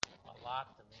lot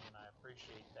to me, and I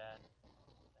appreciate that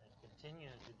and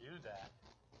continue to do that.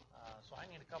 So I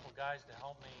need a couple guys to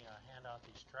help me hand out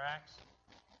these tracts.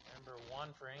 Remember,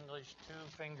 1 for English, 2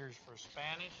 fingers for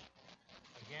Spanish.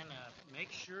 Again,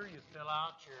 make sure you fill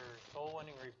out your soul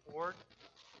winning report.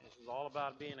 This is all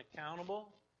about being accountable.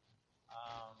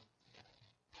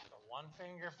 So 1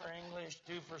 finger for English,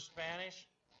 2 for Spanish.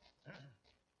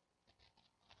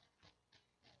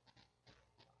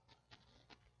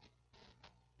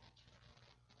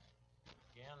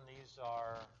 Again, these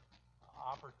are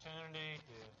opportunity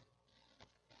to,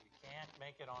 if you can't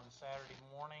make it on Saturday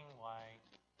morning, why,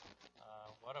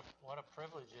 what a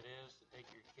privilege it is to take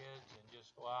your kids and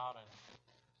just go out and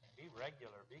be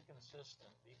regular, be consistent,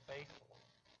 be faithful.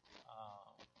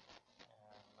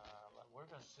 We're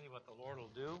going to see what the Lord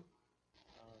will do.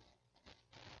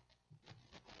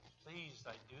 Please,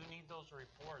 I do need those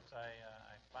reports.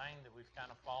 I find that we've kind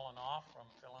of fallen off from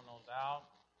filling those out.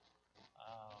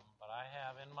 But I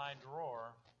have in my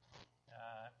drawer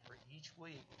for each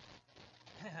week,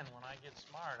 and when I get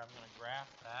smart, I'm going to graph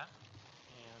that.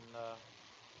 And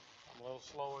I'm a little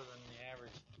slower than the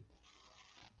average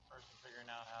person figuring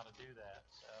out how to do that.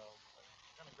 So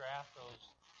I'm going to graph those.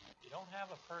 You don't have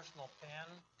a personal pen,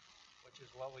 which is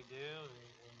what we do.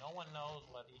 No one knows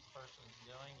what each person's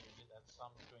doing. That's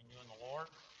something between you and the Lord.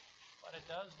 But it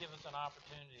does give us an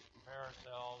opportunity to compare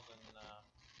ourselves and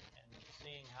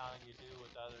seeing how you do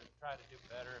with others. Try to do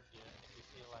better if you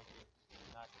feel like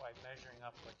you're not quite measuring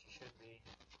up what you should be.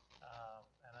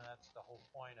 And that's the whole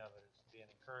point of it, is to be an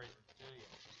encouragement to you.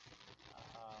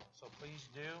 So please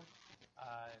do.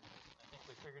 I think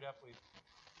we figured up we've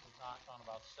knocked on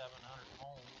about 700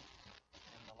 homes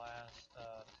in the last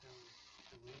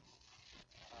two weeks.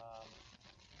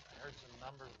 I heard some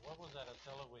numbers. What was that,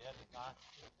 Attila? We had to knock,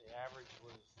 the average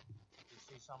was, you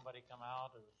see somebody come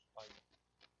out, it was like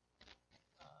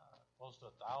close to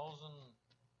 1,000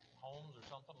 homes or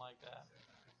something like that.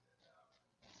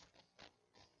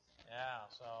 Yeah,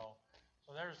 so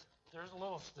there's a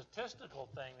little statistical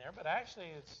thing there, but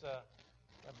actually it's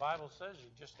the Bible says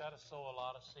you just got to sow a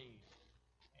lot of seed,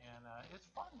 and it's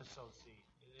fun to sow seed.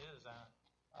 It is.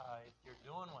 If you're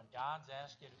doing what God's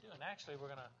asked you to do, and actually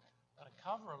we're going to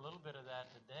cover a little bit of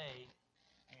that today,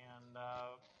 and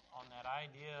on that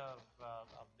idea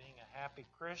of being a happy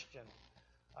Christian.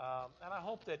 And I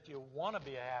hope that you want to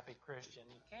be a happy Christian.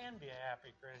 You can be a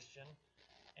happy Christian.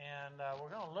 And we're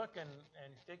going to look and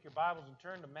take your Bibles and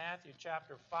turn to Matthew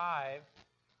chapter 5.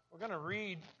 We're going to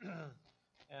read,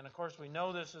 and of course we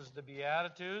know this is the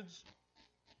Beatitudes.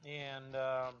 And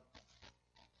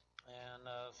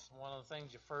one of the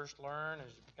things you first learn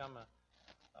as you become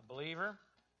a believer.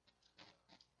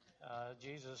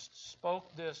 Jesus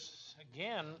spoke this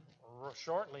again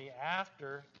shortly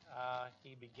after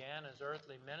he began his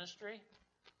earthly ministry.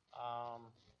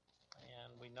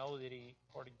 And we know that he,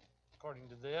 according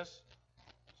to this.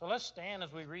 So let's stand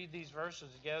as we read these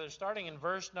verses together, starting in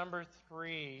verse number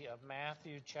 3 of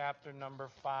Matthew chapter number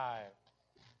 5.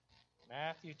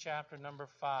 Matthew chapter number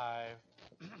 5,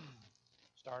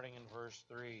 starting in verse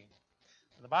 3.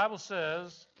 And the Bible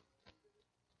says,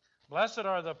 "Blessed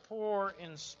are the poor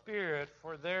in spirit,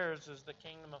 for theirs is the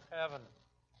kingdom of heaven.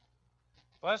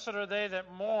 Blessed are they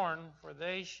that mourn, for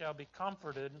they shall be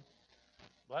comforted.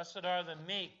 Blessed are the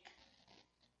meek,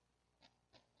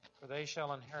 for they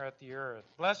shall inherit the earth.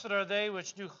 Blessed are they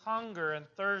which do hunger and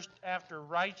thirst after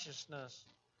righteousness,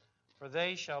 for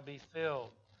they shall be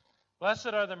filled. Blessed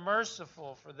are the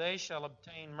merciful, for they shall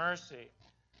obtain mercy.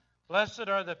 Blessed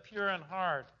are the pure in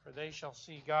heart, for they shall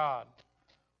see God.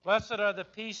 Blessed are the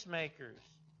peacemakers,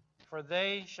 for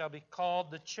they shall be called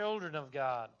the children of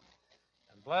God.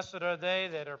 And blessed are they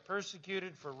that are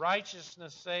persecuted for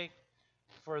righteousness' sake,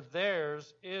 for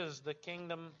theirs is the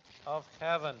kingdom of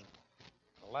heaven."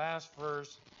 The last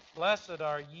verse, "Blessed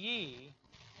are ye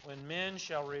when men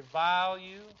shall revile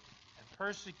you and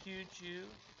persecute you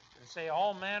and say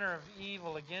all manner of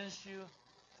evil against you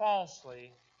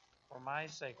falsely for my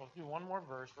sake." We'll do one more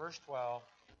verse, verse 12.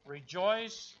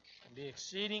 "Rejoice and be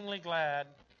exceedingly glad,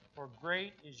 for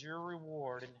great is your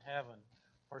reward in heaven.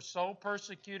 For so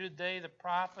persecuted they the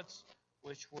prophets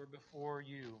which were before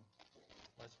you."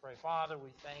 Let's pray. Father, we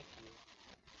thank you.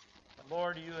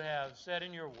 Lord, you have said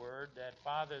in your word that,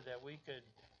 Father, that we could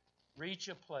reach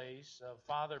a place of,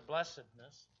 Father,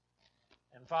 blessedness.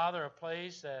 And, Father, a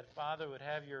place that, Father, would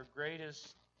have your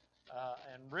greatest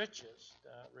and richest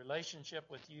relationship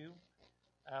with you.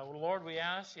 Lord, we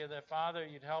ask you that, Father,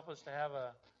 you'd help us to have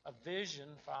a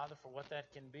vision, Father, for what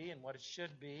that can be and what it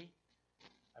should be.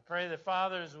 I pray that,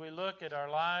 Father, as we look at our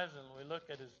lives and we look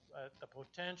at the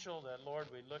potential, that, Lord,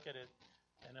 we look at it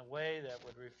in a way that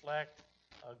would reflect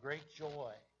a great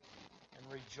joy and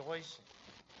rejoicing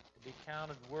to be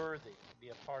counted worthy to be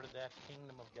a part of that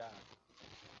kingdom of God.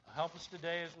 Help us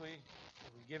today as we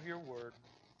give your word.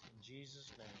 In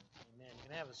Jesus' name, amen. You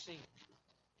can have a seat.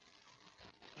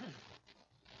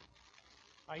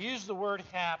 I use the word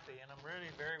happy, and I'm really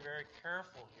very, very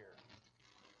careful here,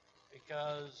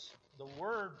 because the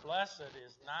word blessed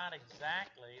is not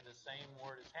exactly the same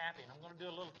word as happy. And I'm going to do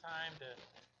a little time to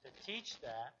teach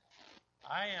that.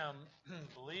 I am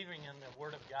believing in the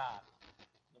Word of God.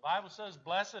 The Bible says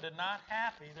blessed and not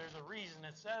happy. There's a reason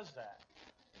it says that.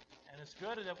 And it's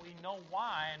good that we know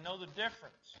why and know the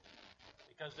difference.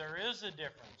 Because there is a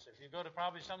difference. If you go to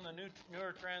probably some of the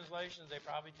newer translations, they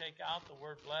probably take out the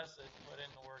word blessed and put in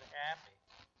the word happy.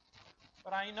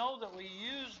 But I know that we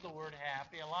use the word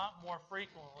happy a lot more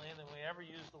frequently than we ever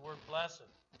use the word blessed.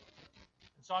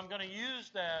 And so I'm going to use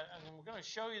that, and we're going to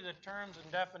show you the terms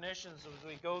and definitions as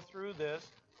we go through this,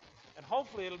 and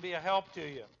hopefully it'll be a help to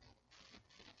you.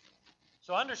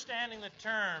 So understanding the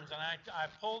terms, and I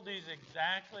pulled these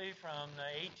exactly from the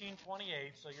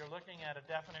 1828, so you're looking at a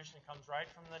definition that comes right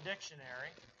from the dictionary.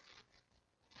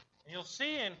 And you'll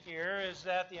see in here is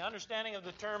that the understanding of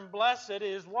the term blessed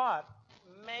is what?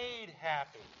 Made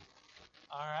happy.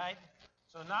 All right?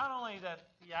 So not only that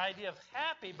the idea of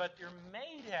happy, but you're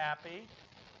made happy,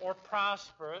 or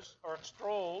prosperous, or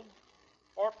extolled,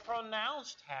 or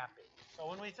pronounced happy. So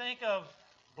when we think of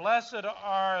blessed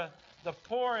are the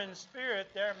poor in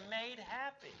spirit, they're made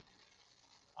happy.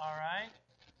 All right?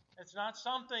 It's not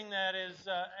something that is,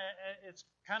 it's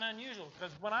kind of unusual.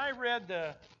 Because when I read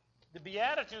the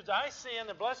Beatitudes, I see in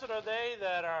the blessed are they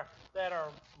that are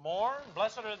mourn,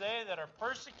 blessed are they that are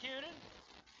persecuted,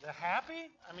 the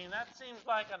happy. I mean, that seems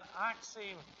like an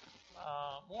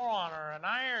oxymoron or an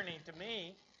irony to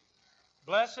me.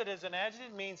 Blessed is an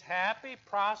adjective, means happy,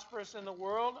 prosperous in the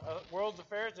world's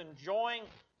affairs, enjoying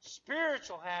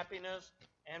spiritual happiness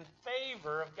and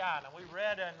favor of God. Now we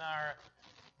read in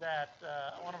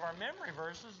one of our memory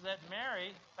verses that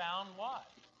Mary found what?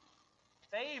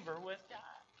 Favor with God.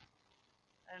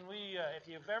 And if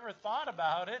you've ever thought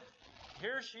about it,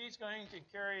 here she's going to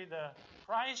carry the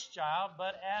Christ child,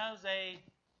 but as a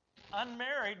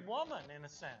unmarried woman in a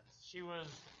sense. She was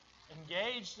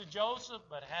engaged to Joseph,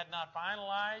 but had not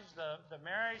finalized the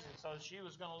marriage, and so she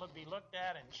was going to be looked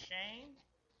at in shame.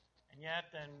 And yet,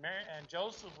 and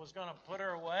Joseph was going to put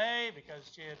her away because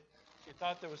she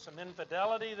thought there was some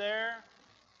infidelity there.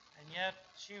 And yet,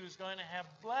 she was going to have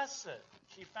blessed.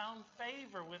 She found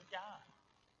favor with God.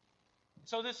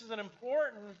 So this is an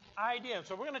important idea.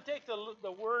 So we're going to take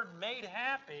the word made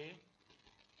happy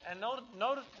and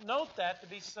note that to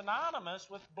be synonymous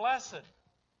with blessed.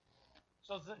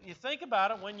 So you think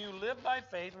about it, when you live by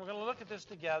faith, and we're going to look at this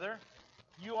together,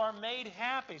 you are made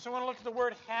happy. So we're going to look at the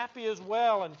word happy as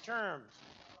well in terms.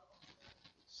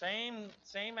 Same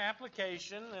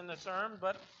application in the term,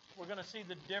 but we're going to see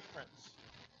the difference.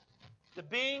 The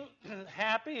being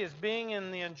happy is being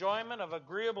in the enjoyment of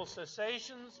agreeable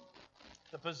sensations,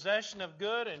 the possession of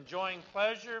good, enjoying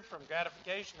pleasure from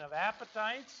gratification of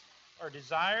appetites or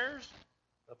desires.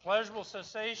 The pleasurable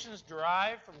sensations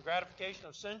derived from gratification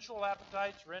of sensual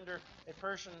appetites render a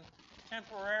person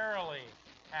temporarily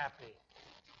happy.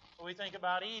 So we think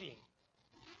about eating.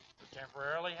 We're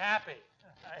temporarily happy,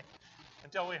 right?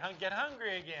 Until we get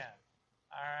hungry again.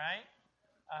 All right?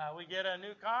 We get a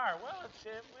new car. Well,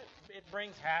 it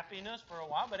brings happiness for a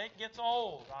while, but it gets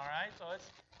old. All right? So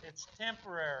it's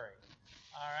temporary.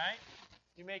 All right?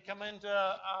 You may come into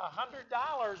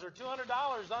 $100 or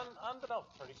 $200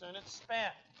 unbeknownst. Pretty soon it's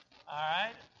spent. All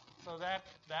right? So that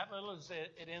little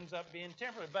it ends up being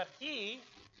temporary. But he,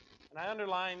 and I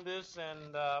underlined this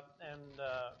and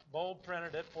bold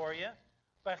printed it for you,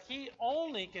 but he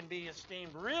only can be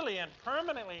esteemed really and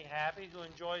permanently happy who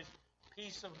enjoys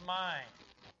peace of mind.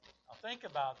 Now think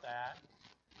about that.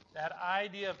 That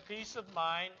idea of peace of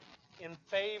mind in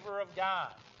favor of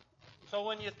God. So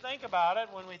when you think about it,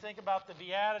 when we think about the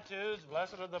Beatitudes,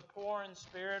 blessed are the poor in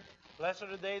spirit, blessed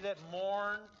are they that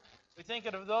mourn, we think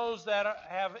of those that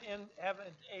have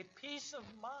a peace of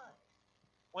mind.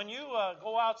 When you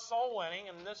go out soul winning,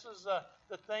 and this is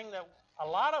the thing that a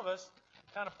lot of us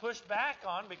kind of push back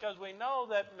on, because we know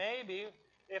that maybe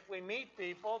if we meet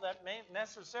people that may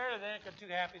necessarily they're not too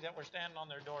happy that we're standing on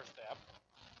their doorstep,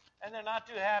 and they're not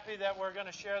too happy that we're going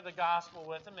to share the gospel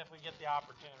with them if we get the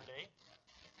opportunity.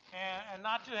 And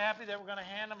not too happy that we're going to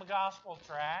hand them a gospel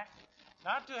tract.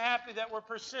 Not too happy that we're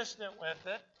persistent with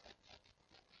it.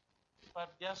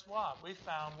 But guess what? We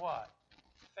found what?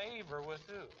 Favor with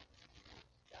who?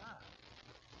 God.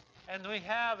 And we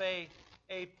have a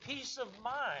peace of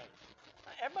mind.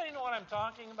 Everybody know what I'm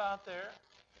talking about there?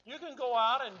 You can go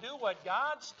out and do what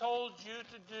God's told you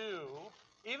to do,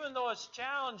 even though it's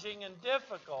challenging and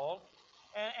difficult,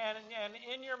 and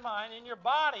in your mind, in your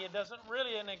body, it doesn't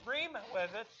really in agreement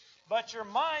with it, but your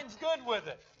mind's good with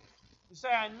it. You say,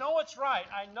 I know it's right.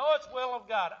 I know it's will of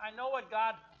God. I know what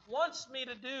God wants me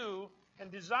to do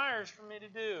and desires for me to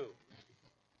do.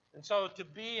 And so to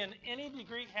be in any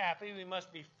degree happy, we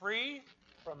must be free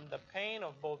from the pain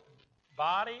of both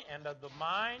body and of the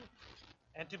mind.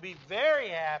 And to be very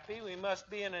happy, we must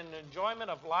be in an enjoyment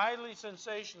of lively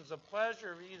sensations of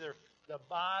pleasure of either the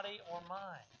body or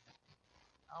mind.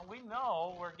 Now, we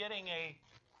know we're getting a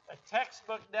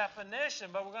textbook definition,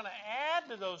 but we're going to add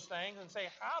to those things and say,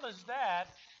 how does that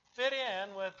fit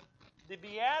in with the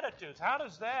Beatitudes? How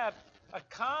does that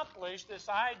accomplish this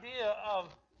idea of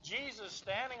Jesus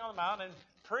standing on the mountain and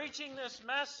preaching this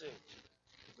message?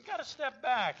 We've got to step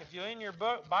back. If you're in your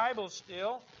Bible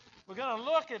still, we're going to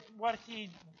look at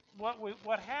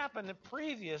what happened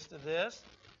previous to this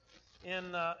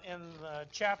in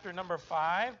chapter number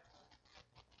 5.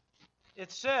 It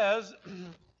says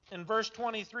in verse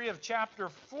 23 of chapter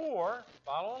 4,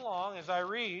 follow along as I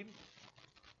read,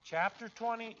 chapter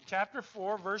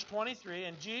 4, verse 23,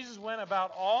 and Jesus went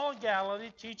about all Galilee,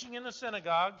 teaching in the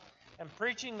synagogue and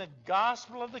preaching the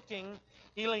gospel of the kingdom,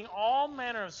 healing all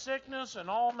manner of sickness and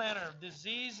all manner of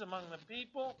disease among the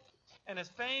people. And his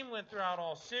fame went throughout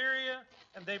all Syria,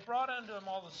 and they brought unto him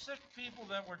all the sick people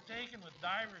that were taken with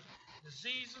divers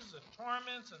diseases and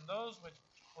torments, and those which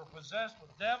were possessed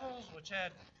with devils, which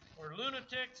were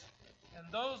lunatics, and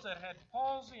those that had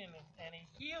palsy, and he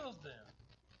healed them.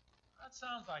 That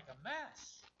sounds like a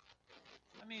mess.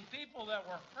 I mean, people that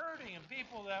were hurting, and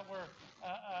people that were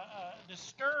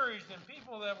discouraged, and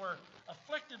people that were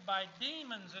afflicted by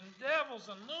demons and devils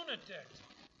and lunatics.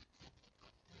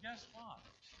 And guess what?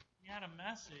 He had a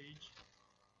message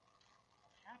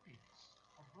of happiness,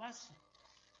 of blessing.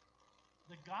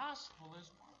 The gospel is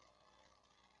what?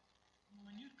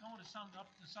 When you go up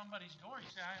to somebody's door, you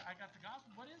say, I got the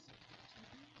gospel. What is it?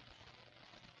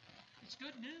 It's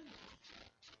good news.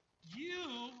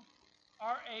 You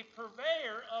are a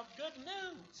purveyor of good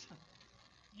news.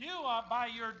 You are, by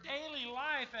your daily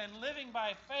life and living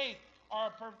by faith, are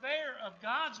a purveyor of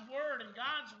God's word and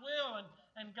God's will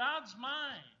and God's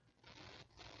mind.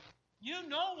 You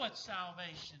know what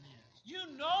salvation is. You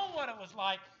know what it was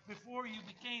like before you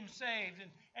became saved,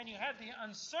 and you had the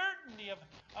uncertainty of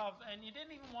and you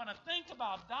didn't even want to think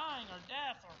about dying or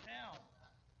death or hell.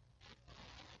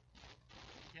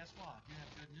 Guess what? You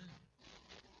have good news.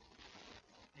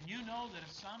 And you know that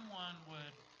if someone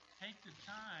would take the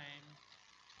time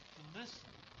to listen,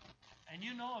 and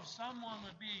you know if someone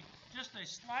would be just a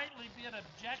slightly bit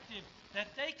objective,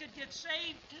 that they could get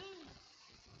saved too.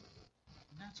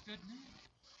 And that's good news.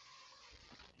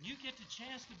 You get the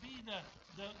chance to be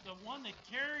the one that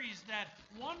carries that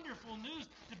wonderful news,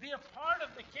 to be a part of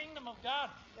the kingdom of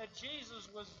God that Jesus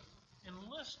was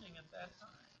enlisting at that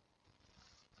time.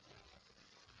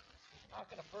 How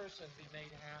can a person be made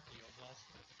happy or blessed?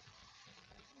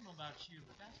 I don't know about you,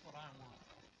 but that's what I want.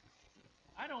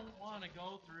 I don't want to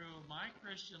go through my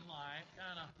Christian life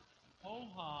kind of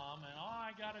ho-hum and, I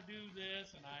got to do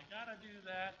this and I got to do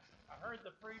that. I heard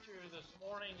the preacher this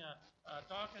morning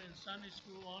talking in Sunday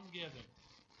school on giving.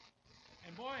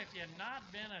 And boy, if you've not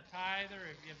been a tither,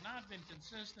 if you've not been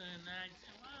consistent in that, you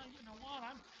say, well, you know what,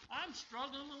 I'm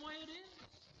struggling the way it is.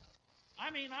 I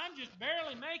mean, I'm just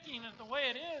barely making it the way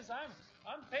it is.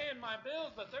 I'm paying my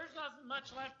bills, but there's not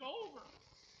much left over.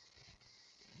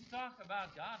 You talk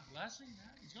about God blessing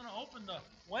that. He's going to open the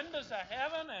windows of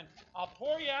heaven, and I'll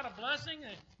pour you out a blessing,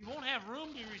 and you won't have room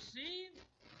to receive.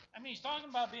 I mean, he's talking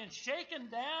about being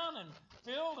shaken down and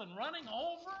filled and running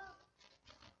over.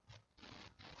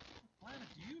 What planet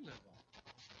do you live on?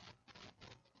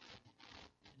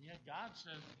 And yet God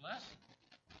says blessing.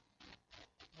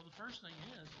 Well, the first thing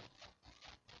is,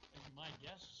 as you might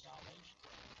guess, salvation.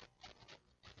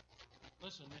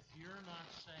 Listen, if you're not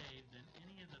saved, then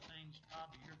any of the things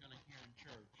probably you're going to hear in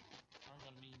church aren't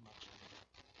going to mean much to you.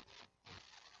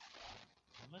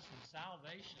 And listen,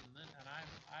 salvation, and I'm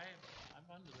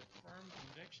under the firm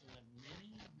conviction that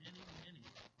many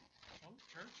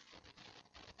church,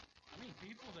 I mean,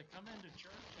 people that come into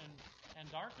church and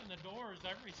darken the doors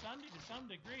every Sunday to some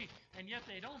degree, and yet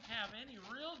they don't have any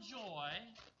real joy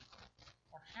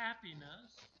or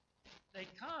happiness.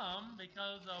 They come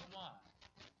because of what?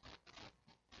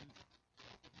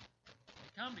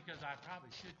 They come because I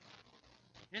probably should.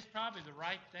 It's probably the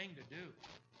right thing to do.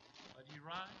 But you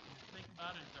think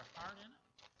about it, is their heart in it?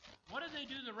 What do they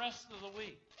do the rest of the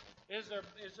week? Is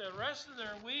the rest of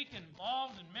their week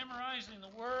involved in memorizing the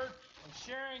Word and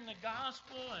sharing the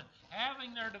gospel and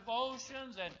having their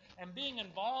devotions and being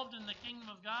involved in the kingdom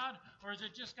of God? Or is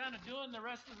it just kind of doing the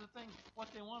rest of the things,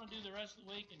 what they want to do the rest of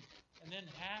the week, and then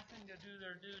having to do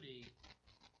their duty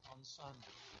on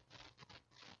Sunday?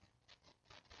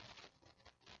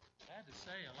 I had to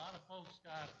say, a lot of folks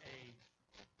got a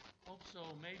hope so,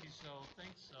 maybe so,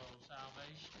 think so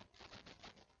salvation.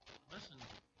 Listen,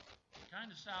 the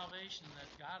kind of salvation that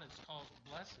God has called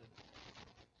blessed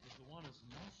is the one that's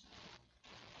most.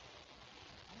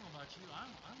 I don't know about you. I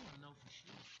want to know for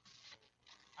sure.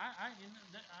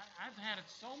 I've had it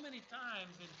so many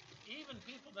times, and even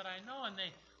people that I know, and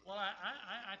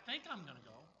I think I'm going to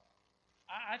go.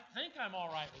 I think I'm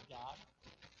all right with God,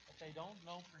 but they don't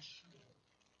know for sure.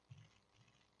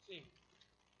 See,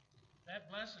 that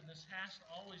blessedness has to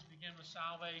always begin with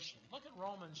salvation. Look at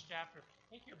Romans chapter.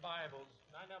 Take your Bibles.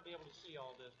 You might not be able to see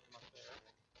all this from up there.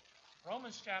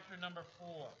 Romans chapter number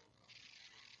 4.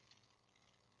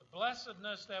 The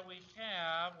blessedness that we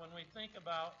have when we think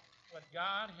about what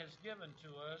God has given to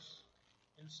us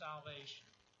in salvation.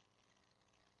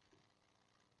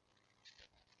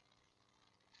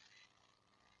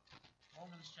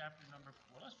 Romans chapter number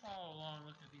 4. Let's follow along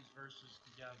and look at these verses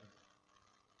together.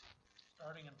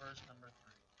 Starting in verse number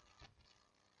 3.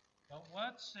 But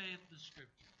what saith the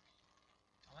Scripture?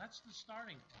 Well, that's the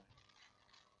starting point.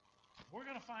 We're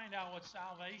going to find out what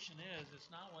salvation is. It's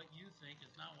not what you think.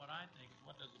 It's not what I think. It's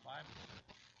what does the Bible say.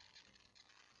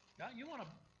 God, you want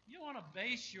to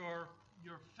base your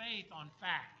faith on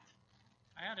fact.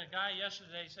 I had a guy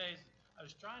yesterday say, I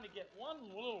was trying to get one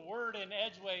little word in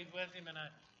edgeways with him,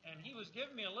 and he was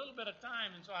giving me a little bit of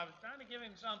time, and so I was trying to give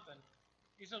him something.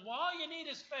 He said, well, all you need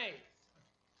is faith.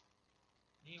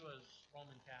 He was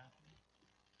Roman Catholic.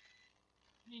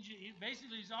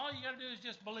 Basically, all you got to do is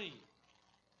just believe.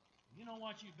 You know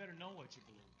what? You better know what you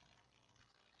believe.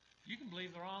 You can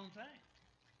believe the wrong thing.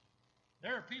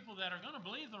 There are people that are going to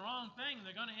believe the wrong thing, and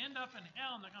they're going to end up in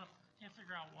hell, and can't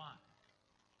figure out why.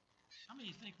 How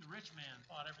many think the rich man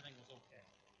thought everything was okay?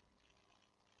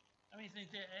 How many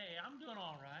think that, hey, I'm doing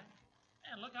all right?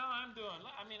 Man, look how I'm doing.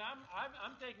 I mean,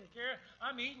 I'm taking care.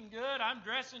 I'm eating good. I'm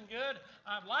dressing good.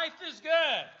 Life is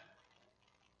good.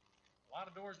 A lot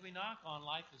of doors we knock on,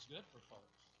 life is good for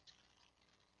folks.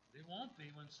 But it won't be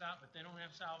but they don't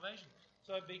have salvation.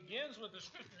 So it begins with the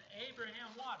Scripture. Abraham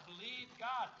what? Believed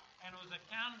God, and it was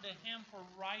accounted to him for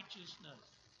righteousness.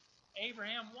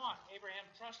 Abraham what? Abraham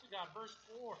trusted God. Verse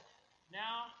 4.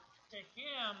 Now to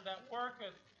him that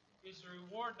worketh is the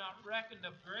reward not reckoned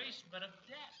of grace, but of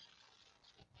debt.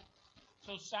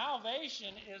 So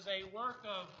salvation is a work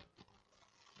of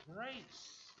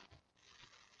grace.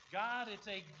 God, it's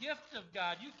a gift of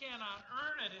God. You cannot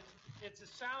earn it. It's a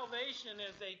salvation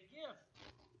as a gift.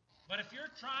 But if you're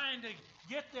trying to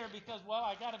get there because, well,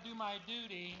 I got to do my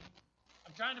duty,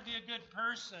 I'm trying to be a good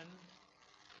person,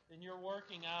 then you're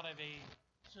working out of a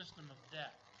system of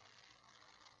debt.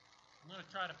 I'm going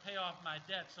to try to pay off my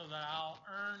debt so that I'll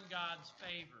earn God's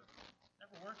favor. It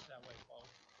never works that way, folks.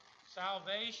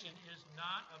 Salvation is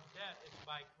not of debt. It's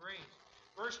by grace.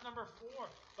 Verse number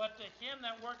 4. But to him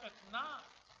that worketh not,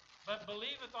 but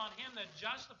believeth on him that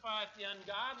justifieth the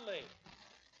ungodly.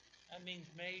 That means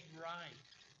made right.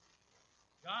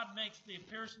 God makes the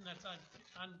person that's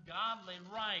ungodly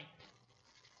right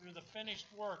through the finished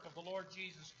work of the Lord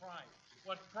Jesus Christ.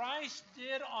 What Christ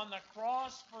did on the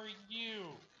cross for you,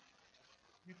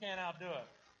 you can't outdo it.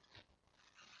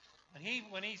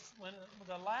 When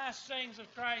the last sayings of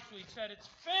Christ, we said it's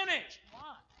finished.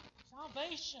 What?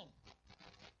 Salvation.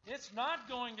 It's not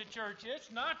going to church.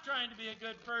 It's not trying to be a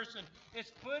good person.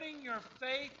 It's putting your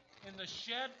faith in the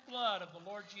shed blood of the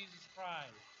Lord Jesus Christ.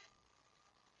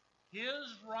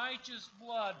 His righteous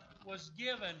blood was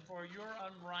given for your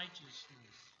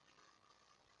unrighteousness.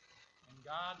 And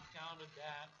God counted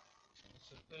that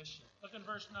sufficient. Look in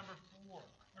verse number 4,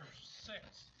 verse 6.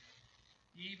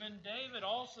 Even David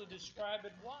also described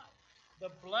what?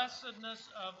 The blessedness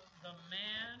of the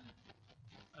man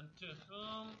unto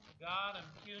whom God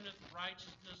imputeth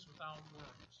righteousness without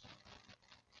works.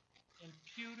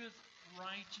 Imputeth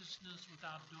righteousness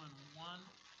without doing one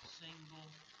single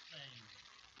thing.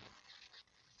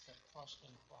 Except trust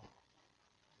in Christ.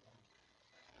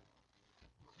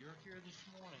 You're here this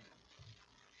morning,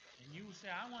 and you say,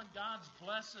 I want God's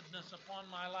blessedness upon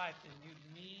my life, and you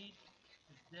need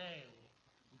today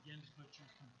to begin to put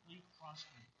your complete trust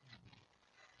in Him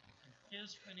and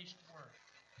His finished work.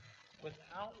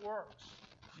 Without works.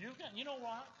 You know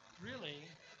what? Really,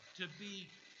 to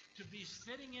be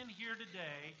sitting in here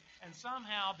today and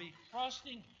somehow be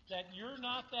trusting that you're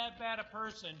not that bad a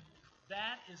person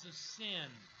that is a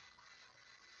sin.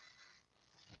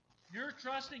 You're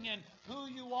trusting in who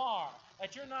you are.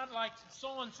 That you're not like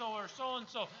so-and-so or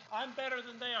so-and-so. I'm better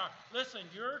than they are. Listen,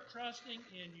 you're trusting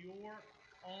in your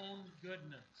own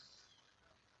goodness.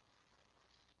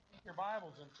 Take your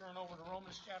Bibles and turn over to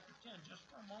Romans chapter 10 just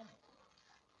for a moment.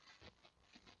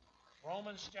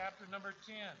 Romans chapter number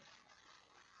 10.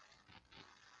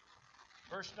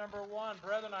 Verse number 1,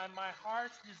 Brethren, my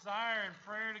heart's desire and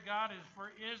prayer to God is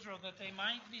for Israel, that they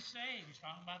might be saved. He's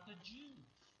talking about the Jews.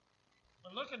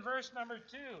 But look in verse number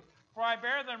 2. For I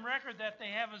bear them record that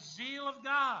they have a zeal of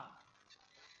God,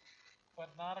 but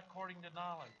not according to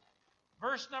knowledge.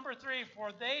 Verse number 3,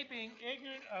 for they being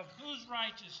ignorant of whose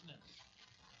righteousness?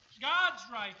 God's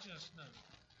righteousness.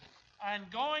 And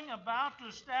going about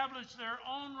to establish their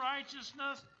own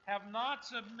righteousness, have not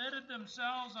submitted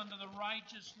themselves unto the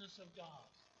righteousness of God.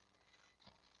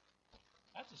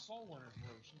 That's a soul winner's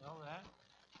verse, you know that?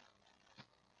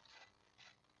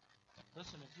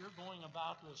 Listen, if you're going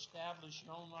about to establish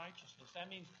your own righteousness,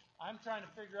 that means I'm trying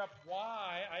to figure out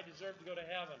why I deserve to go to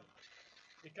heaven.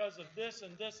 Because of this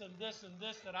and this and this and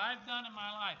this that I've done in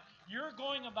my life. You're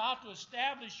going about to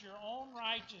establish your own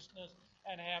righteousness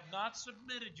and have not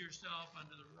submitted yourself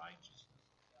unto the righteousness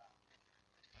of God.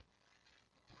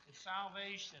 The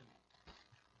salvation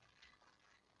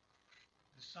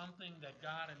is something that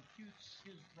God imputes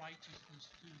His righteousness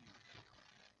to you.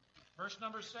 Verse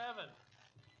number 7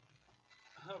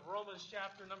 of Romans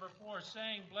chapter number 4,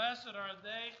 saying, Blessed are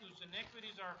they whose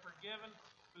iniquities are forgiven,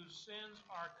 whose sins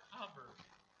are covered.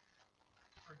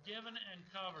 Forgiven and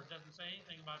covered. Doesn't say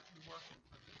anything about you working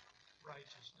for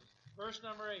righteousness. Verse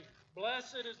number 8,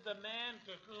 Blessed is the man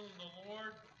to whom the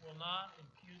Lord will not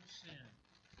impute sin.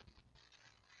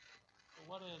 So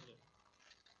what is it?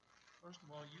 First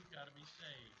of all, you've got to be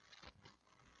saved.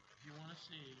 If you want to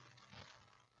see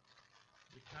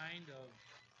the kind of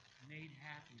made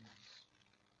happiness.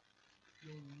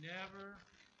 You'll never,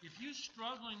 if you're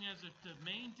struggling to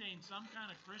maintain some kind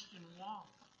of Christian walk,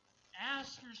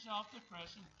 ask yourself the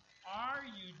question, are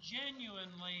you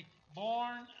genuinely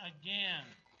born again?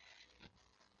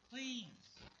 Please.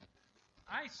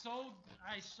 I so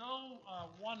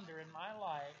wonder in my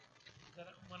life that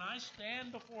when I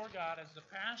stand before God as the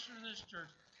pastor of this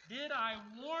church, did I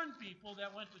warn people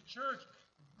that went to church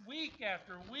week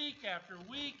after week after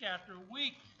week after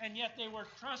week, and yet they were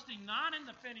trusting not in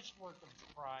the finished work of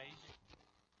Christ,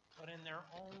 but in their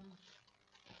own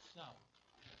self.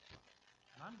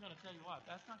 And I'm going to tell you what,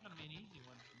 that's not going to be an easy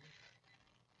one for me.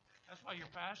 That's why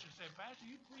your pastor said, Pastor,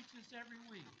 you preach this every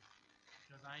week.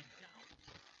 Because I doubt.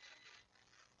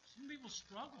 Some people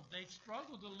struggle. They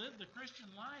struggle to live the Christian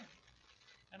life.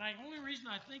 And the only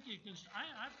reason I think you can,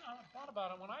 I thought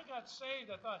about it. When I got saved,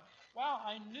 I thought, wow,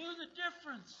 I knew the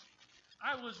difference.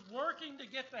 I was working to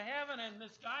get to heaven, and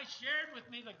this guy shared with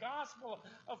me the gospel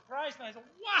of Christ. And I said,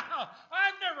 wow,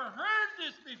 I've never heard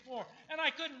this before. And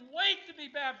I couldn't wait to be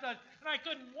baptized. And I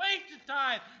couldn't wait to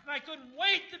tithe. And I couldn't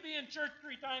wait to be in church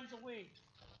 3 times a week.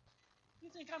 You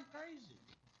think I'm crazy?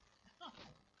 No.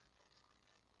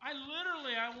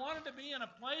 I wanted to be in a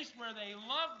place where they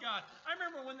love God. I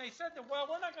remember when they said that, well,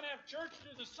 we're not going to have church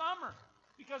through the summer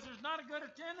because there's not a good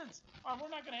attendance. Or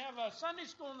we're not going to have a Sunday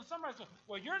school in the summer. I said,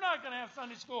 well, you're not going to have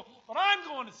Sunday school, but I'm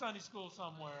going to Sunday school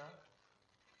somewhere.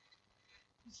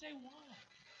 You say, why?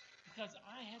 Because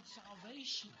I had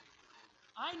salvation.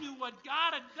 I knew what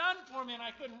God had done for me, and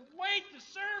I couldn't wait to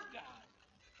serve God.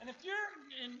 And if you're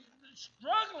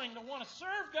struggling to want to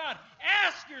serve God,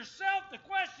 ask yourself the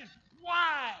question,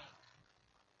 why?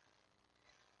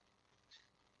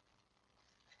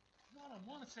 I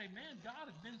want to say, man, God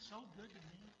has been so good to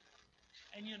me.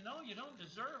 And you know you don't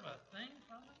deserve a thing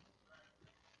from it.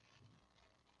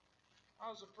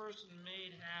 How's a person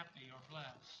made happy or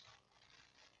blessed?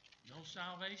 No,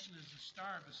 salvation is the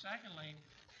start. But secondly,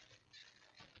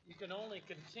 you can only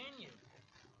continue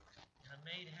in a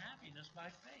made happiness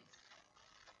by faith.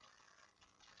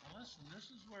 Now listen, this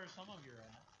is where some of you are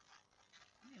at.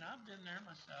 I mean, I've been there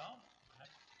myself. I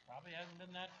probably haven't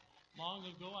been that long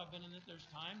ago. I've been in it. There's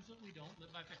times that we don't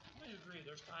live by faith. I agree.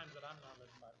 There's times that I'm not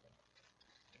living by faith.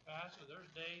 Pastor,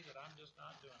 there's days that I'm just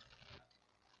not doing it.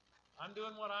 I'm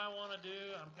doing what I want to do.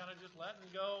 I'm kind of just letting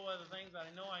go of the things that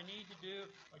I know I need to do,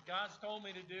 what God's told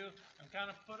me to do. I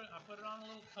put it on a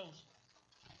little coaster.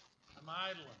 I'm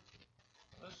idling.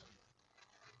 Listen,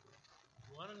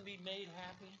 you want to be made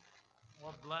happy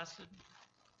or blessed?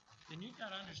 Then you've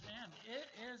got to understand, it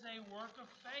is a work of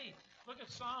faith. Look at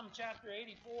Psalm chapter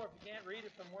 84. If you can't read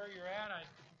it from where you're at, I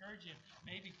encourage you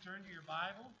maybe turn to your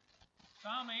Bible.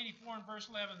 Psalm 84 and verse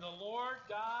 11. The Lord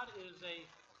God is a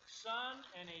sun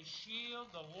and a shield.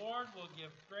 The Lord will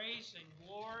give grace and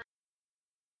glory.